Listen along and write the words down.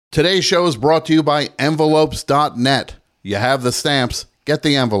Today's show is brought to you by envelopes.net. You have the stamps, get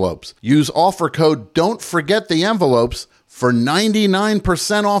the envelopes. Use offer code Don't Forget the Envelopes for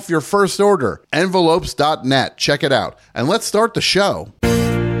 99% off your first order. Envelopes.net. Check it out. And let's start the show.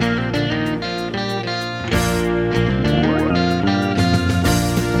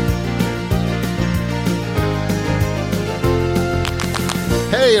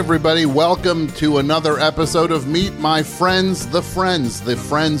 Hey everybody, welcome to another episode of Meet My Friends, the Friends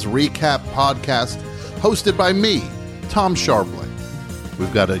Recap Podcast, hosted by me, Tom Sharpling.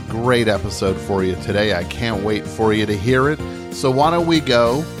 We've got a great episode for you today. I can't wait for you to hear it. So why don't we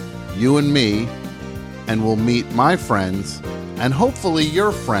go, you and me, and we'll meet my friends, and hopefully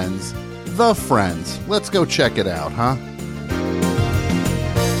your friends, the friends. Let's go check it out, huh?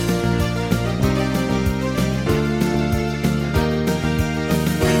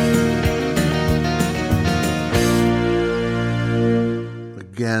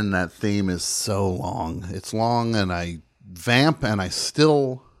 Again, that theme is so long. It's long and I vamp and I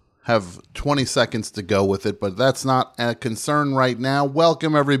still have 20 seconds to go with it, but that's not a concern right now.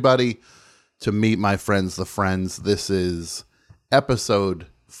 Welcome everybody to Meet My Friends, the Friends. This is episode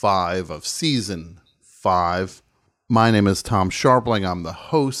 5 of season 5. My name is Tom Sharpling. I'm the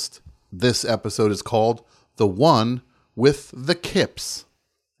host. This episode is called The One with the Kips,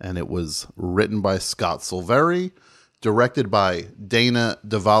 and it was written by Scott Silveri, directed by Dana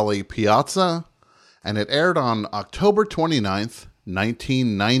Diwali Piazza, and it aired on October 29th,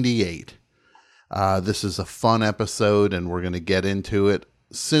 1998. This is a fun episode, and we're going to get into it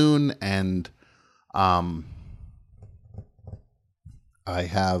soon, and I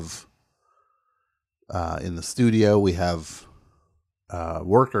have in the studio, we have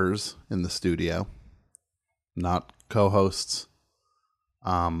workers in the studio, not co-hosts.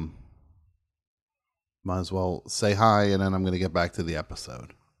 Might as well say hi, and then I'm going to get back to the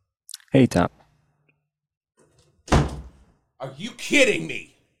episode. Hey, Tom. Are you kidding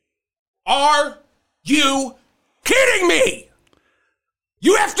me? Are you kidding me?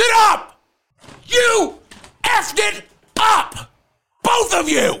 You effed it up! You effed it up! Both of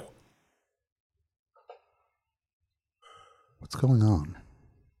you! What's going on?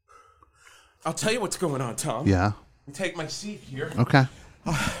 I'll tell you what's going on, Tom. Yeah? Take my seat here. Okay.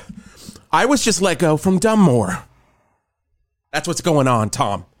 I was just let go from Dunmore. That's what's going on,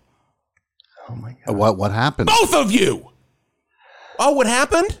 Tom. Oh, my God. What happened? Both of you! Oh, what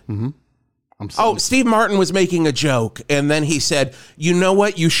happened? Mm-hmm. I'm sorry. Oh, Steve Martin was making a joke, and then he said, you know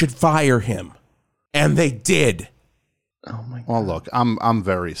what? You should fire him. And they did. Oh, my God. Well, look, I'm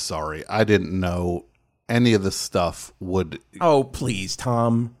very sorry. I didn't know any of this stuff would... Oh, please,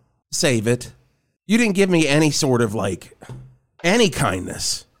 Tom. Save it. You didn't give me any sort of, any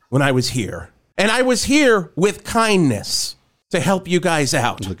kindness when I was here. And I was here with kindness to help you guys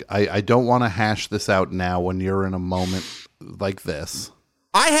out. Look, I don't want to hash this out now when you're in a moment like this.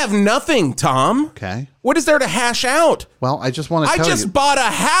 I have nothing, Tom. Okay. What is there to hash out? Well, I just want to tell you... I just bought a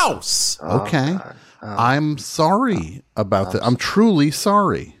house. Okay. I'm sorry about that. I'm truly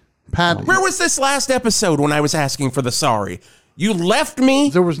sorry. Pat... Where was this last episode when I was asking for the sorry? You left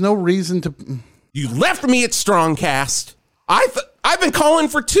me. There was no reason to... You left me at Strongcast. I've been calling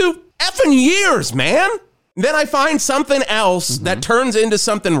for 2 effing years, man. Then I find something else that turns into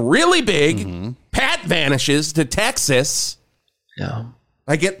something really big. Pat vanishes to Texas. Yeah.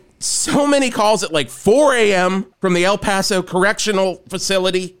 I get so many calls at 4 a.m. from the El Paso Correctional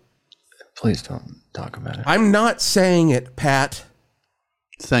Facility. Please don't talk about it. I'm not saying it, Pat.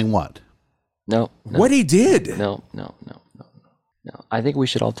 Saying what? No. What he did. No. I think we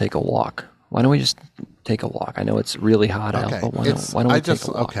should all take a walk. Why don't we just take a walk? I know it's really hot out, but why don't we take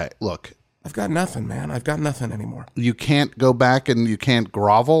a walk? Okay, look. I've got nothing, man. I've got nothing anymore. You can't go back and you can't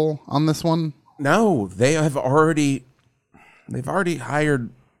grovel on this one? No, they've already hired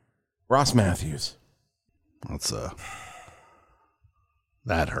Ross Matthews.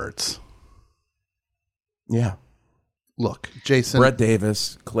 That hurts. Yeah. Look, Jason. Brett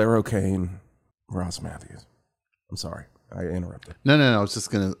Davis, Claire O'Kane, Ross Matthews. I'm sorry. I interrupted. No. I was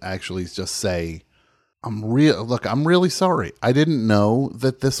just going to actually just say, I'm really sorry. I didn't know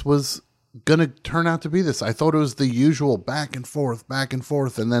that this was going to turn out to be this. I thought it was the usual back and forth,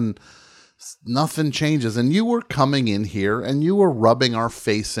 and then nothing changes. And you were coming in here and you were rubbing our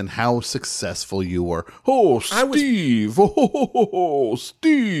face in how successful you were. Oh, Steve.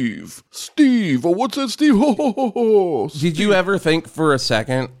 Steve. Oh, what's that, Steve? Did you ever think for a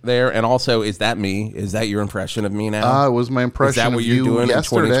second there, and also, is that me? Is that your impression of me now? It was my impression of you. Is that what you're doing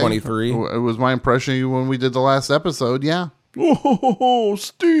yesterday. In 2023? It was my impression of you when we did the last episode, yeah. Oh,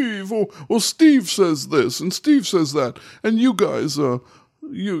 Steve. Oh, well, Steve says this and Steve says that. And you guys,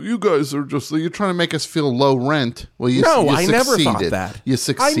 You guys are just, you're trying to make us feel low rent. Well, you I succeeded. never thought that. You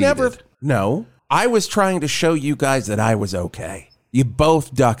succeeded. No, I was trying to show you guys that I was okay. You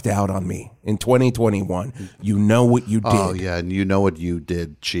both ducked out on me in 2021. You know what you did. Oh, yeah, and you know what you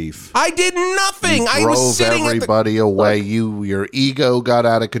did, Chief. I did nothing. I was sitting everybody away. Your ego got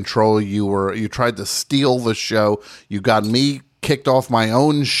out of control. You tried to steal the show. You got me kicked off my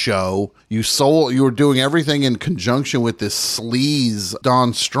own show. You were doing everything in conjunction with this sleaze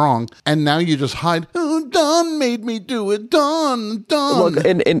Don Strong, and now you just hide. Oh, Don made me do it. Don. Look,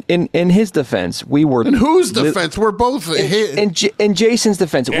 in his defense, we were. In whose defense? We're both. In Jason's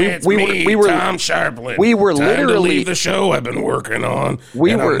defense, we were Tom Sharplin. We were Time literally to leave the show I've been working on.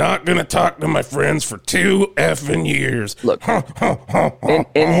 I'm not going to talk to my friends for 2 effing years. Look,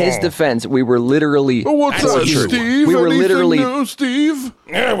 in his defense, we were literally. Oh, what's that, Steve? We were literally. New, Steve?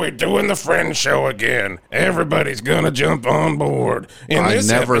 Yeah, we're doing the friend show again. Everybody's gonna jump on board. I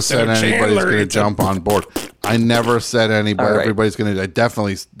never said anybody's gonna jump on board. I never said anybody. Right. Everybody's gonna. I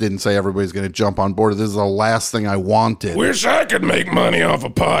definitely didn't say everybody's gonna jump on board. This is the last thing I wanted. Wish I could make money off a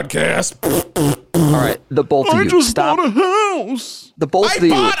podcast. All right, the both of you. I just Stop. bought a house. The both of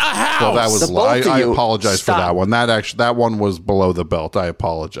you. I bought a house. Well, that was. I apologize for Stop. that one. That one was below the belt. I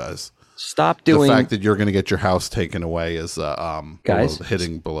apologize. Stop doing. The fact that you're going to get your house taken away is guys,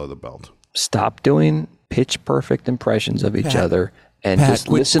 hitting below the belt. Stop doing pitch perfect impressions of each other and just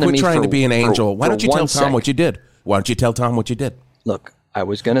listen to me. Quit trying to be an angel. Why don't you tell Tom what you did? Look, I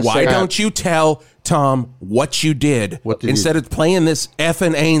was going to say. Why don't you tell Tom what you did instead of playing this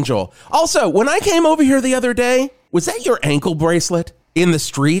effing angel? Also, when I came over here the other day, was that your ankle bracelet in the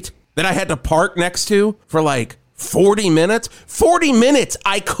street that I had to park next to for like 40 minutes? 40 minutes.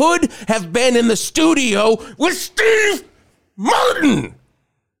 I could have been in the studio with Steve Martin.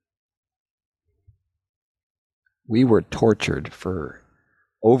 We were tortured for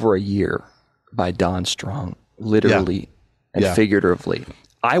over a year by Don Strong, literally and figuratively.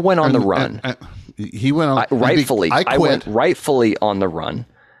 I went on the run. He went on rightfully. I quit. I went rightfully on the run.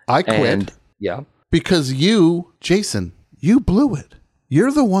 I quit. Because you, Jason, you blew it.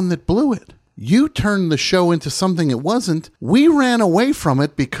 You're the one that blew it. You turned the show into something it wasn't. We ran away from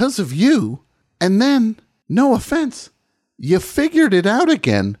it because of you. And then, no offense, you figured it out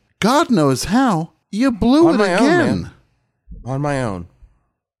again. God knows how. You blew it again. On my own.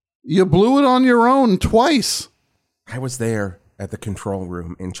 You blew it on your own twice. I was there at the control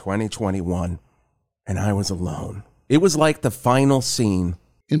room in 2021, and I was alone. It was like the final scene.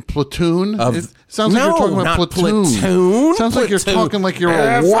 In Platoon? Sounds like you're talking about Platoon. Sounds like you're talking like you're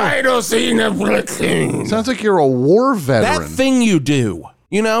a war. Final scene of Platoon. Sounds like you're a war veteran. That thing you do,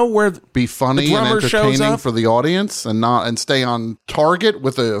 where be funny and entertaining for the audience and stay on target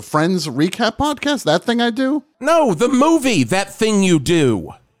with a Friends recap podcast. That thing I do. No, the movie. That thing you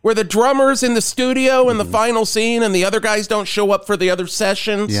do, where the drummer's in the studio in the final scene and the other guys don't show up for the other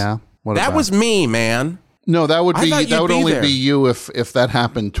sessions. Yeah, that was me, man. No, that would only be you if that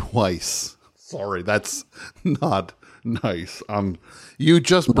happened twice. Sorry, that's not nice. You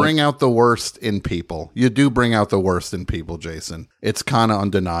just bring out the worst in people. You do bring out the worst in people, Jason. It's kind of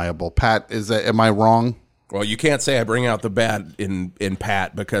undeniable. Pat, am I wrong? Well, you can't say I bring out the bad in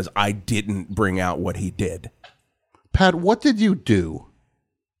Pat because I didn't bring out what he did. Pat, what did you do?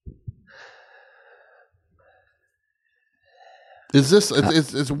 Is this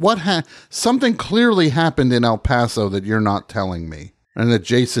something clearly happened in El Paso that you're not telling me, and that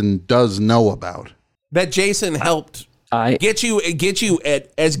Jason does know about? That Jason helped get you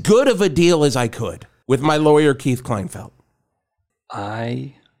at as good of a deal as I could with my lawyer Keith Kleinfeld.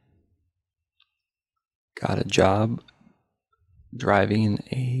 I got a job driving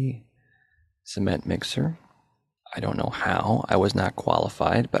a cement mixer. I don't know how. I was not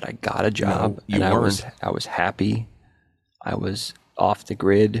qualified, but I got a job, and I was happy. I was off the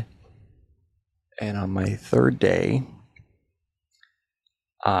grid, and on my third day,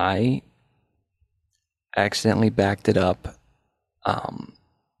 I accidentally backed it up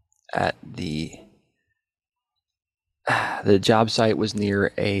at the job site was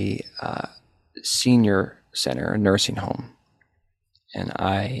near a senior center, a nursing home, and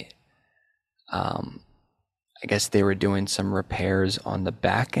I guess they were doing some repairs on the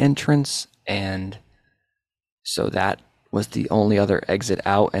back entrance, and so that was the only other exit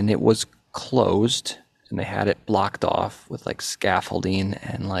out, and it was closed, and they had it blocked off with like scaffolding,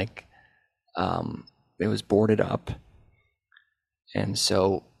 and like it was boarded up. And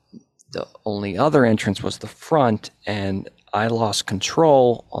so the only other entrance was the front, and I lost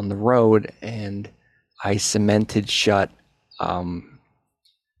control on the road, and I cemented shut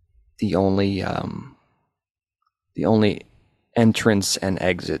the only entrance and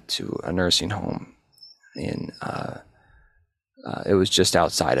exit to a nursing home in it was just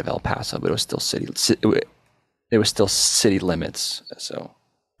outside of El Paso, but it was still city limits. So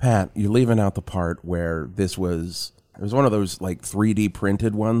Pat, you're leaving out the part where it was one of those like 3D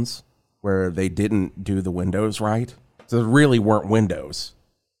printed ones where they didn't do the windows right. So there really weren't windows.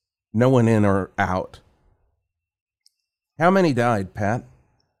 No one in or out. How many died, Pat?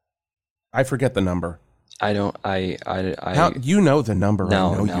 I forget the number. I don't. How, you know the number.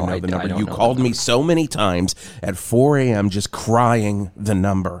 No, I know no, you know the number. I don't You know called the me number. so many times at 4 a.m. just crying the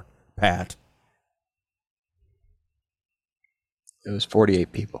number, Pat. It was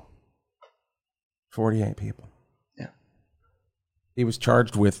 48 people. 48 people. Yeah. He was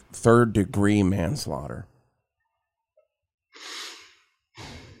charged with third-degree manslaughter.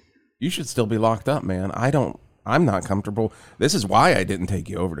 You should still be locked up, man. I'm not comfortable. This is why I didn't take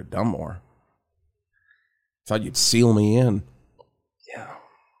you over to Dunmore. Thought you'd seal me in. Yeah.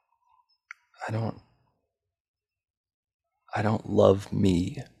 I don't love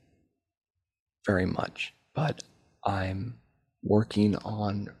me very much, but I'm working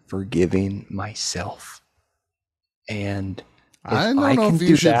on forgiving myself. And if I don't I know can if do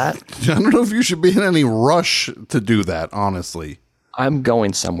you should. that, I don't know if you should be in any rush to do that. Honestly, I'm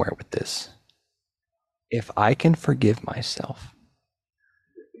going somewhere with this. If I can forgive myself,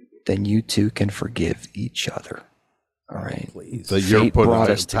 then you two can forgive each other. All right. Please. that you're Fate putting brought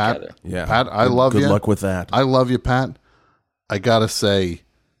it, us Pat. together. Yeah. Pat, I love you. Good luck with that. I love you, Pat. I gotta say,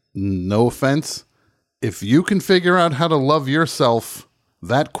 no offense. If you can figure out how to love yourself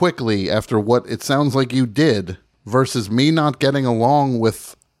that quickly after what it sounds like you did, versus me not getting along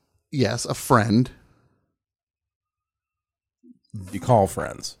with, yes, a friend, You call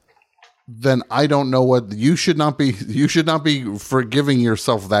friends. then I don't know what you should not be. You should not be forgiving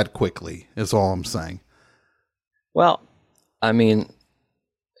yourself that quickly. Is all I'm saying. Well, I mean,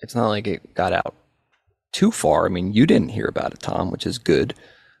 it's not like it got out too far. I mean, you didn't hear about it, Tom, which is good.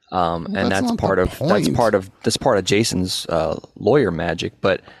 And that's that's not part the of point. that's part of Jason's lawyer magic.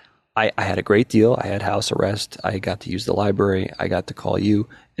 But I had a great deal. I had house arrest. I got to use the library. I got to call you,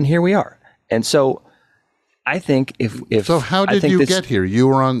 and here we are. And so, I think if So how I did think you this- get here? You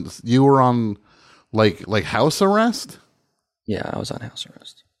were on like house arrest? Yeah, I was on house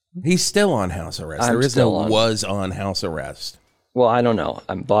arrest. He's still on house arrest. I'm There is still no on. was on house arrest. Well, I don't know.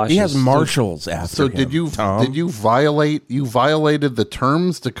 I'm Bosch. He has is- marshals after So him, did you violated the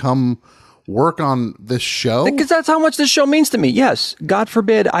terms to come work on this show? Because that's how much this show means to me. Yes. God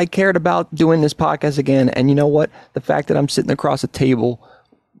forbid I cared about doing this podcast again. And you know what? The fact that I'm sitting across a table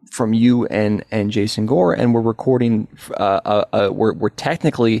from you and Jason Gore, and we're recording, we're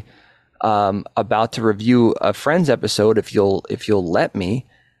technically about to review a Friends episode, if you'll let me,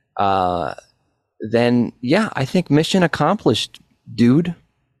 then yeah, I think mission accomplished, dude.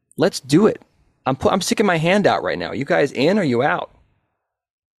 Let's do it. I'm sticking my hand out right now. You guys in or you out?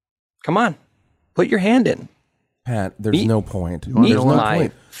 Come on, put your hand in. Pat, there's Meet- no point. Meet There's no my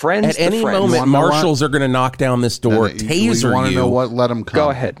point. friends. At to any friends. moment, wanna know what? marshals are going to knock down this door, taser you. Want to you. know what? Let him come. Go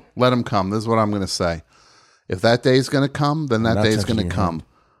ahead. Let him come. This is what I'm going to say. If that day's going to come, then that not day's touching going to your come.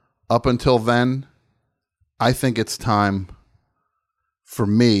 Up until then, I think it's time for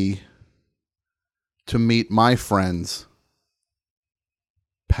me to meet my friends,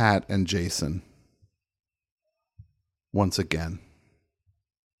 Pat and Jason, once again.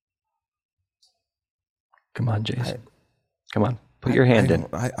 Come on, Jason. Come on. Put your hand in.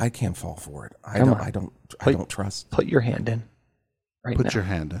 I can't fall for it. I Come don't. on. I don't trust. Put your hand in. Right now. Put your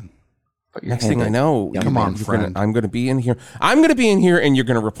hand in. Put your Next hand thing I in. know, Young Come man. on, friend. I'm going to be in here. I'm going to be in here, and you're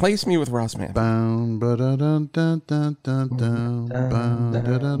going to replace me with Ross Mann. Bound, ba-da-dun-dun-dun-dun-dun, bound,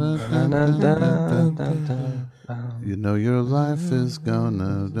 da-da-dun-dun-dun-dun. You know your life is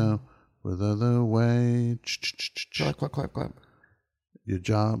gonna go with other way. Clap, clap, clap, clap. Your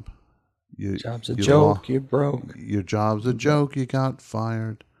job. Job's a you joke. You broke. Your job's a joke. You got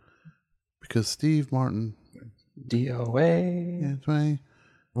fired because Steve Martin. DOA. Yes, right.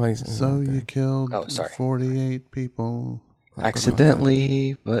 Wait, So you killed Oh, sorry. 48 people.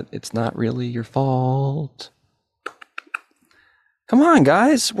 Accidentally, but it's not really your fault. Come on,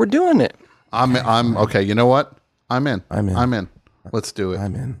 guys. We're doing it. I'm okay. You know what? I'm in. I'm in. I'm in. Let's do it.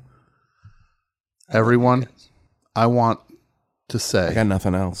 I'm in. Everyone, I want to I say. got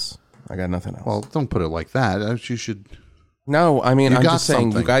nothing else. Well, don't put it like that. You should. No, I mean, You I'm got just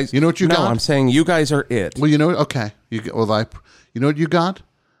saying, something. you guys. You know what you no, got? I'm saying you guys are it. Well, you know. Okay. You know what you got?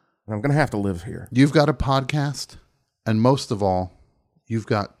 I'm going to have to live here. You've got a podcast, and most of all, you've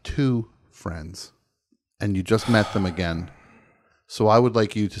got 2 friends, and you just met them again. So I would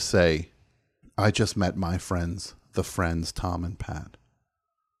like you to say, "I just met my friends the friends, Tom and Pat.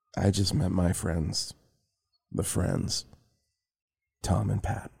 I just met my friends. The friends. Tom and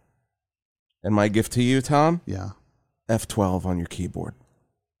Pat. And my gift to you, Tom? Yeah. F12 on your keyboard.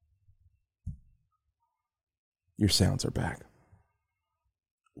 Your sounds are back.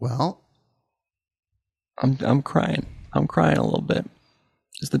 Well, I'm crying. I'm crying a little bit.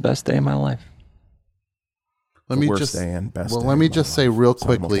 It's the best day of my life. let me just say real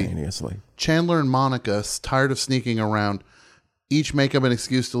quickly. Chandler and Monica, tired of sneaking around, each make up an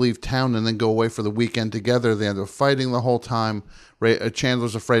excuse to leave town and then go away for the weekend together. They end up fighting the whole time.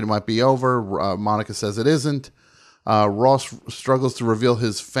 Chandler's afraid it might be over. Monica says it isn't. Ross struggles to reveal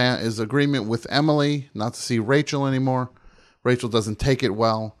his agreement with Emily not to see Rachel anymore. Rachel doesn't take it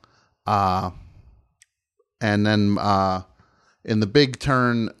well. And then in the big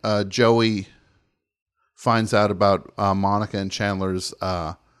turn, Joey finds out about Monica and Chandler's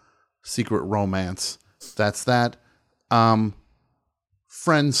secret romance. That's that.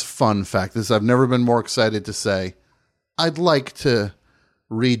 Friends fun fact. I've never been more excited to say. I'd like to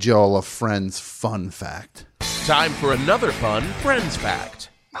read you all a Friends fun fact. Time for another fun Friends fact.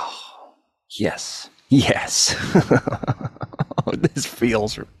 Oh, yes. Yes. Oh, this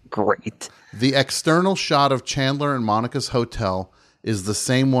feels great. The external shot of Chandler and Monica's hotel is the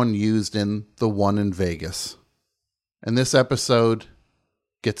same one used in the one in Vegas. And this episode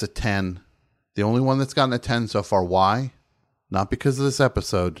gets a 10. The only one that's gotten a 10 so far. Why? Not because of this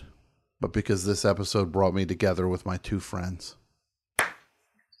episode, but because this episode brought me together with my two friends.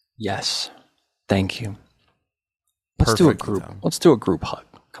 Yes. Thank you. Let's do a group hug.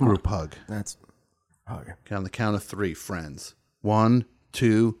 Group hug. That's hug. Okay, on the count of 3, friends. 1,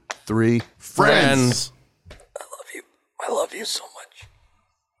 2, 3, Friends. I love you so much.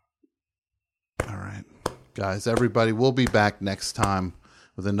 All right. Guys, everybody, we'll be back next time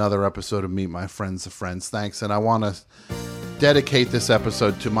with another episode of Meet My Friends, the Friends. Thanks. And I want to dedicate this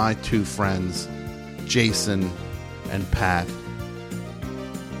episode to my two friends, Jason and Pat.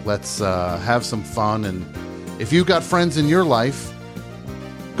 Let's have some fun. And if you've got friends in your life,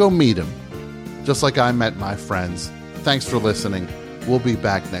 go meet them. Just like I met my friends. Thanks for listening. We'll be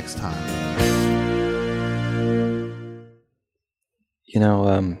back next time. You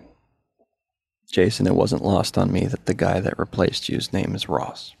know, Jason, it wasn't lost on me that the guy that replaced you's name is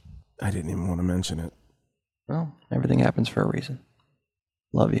Ross. I didn't even want to mention it. Well, everything happens for a reason.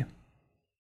 Love you.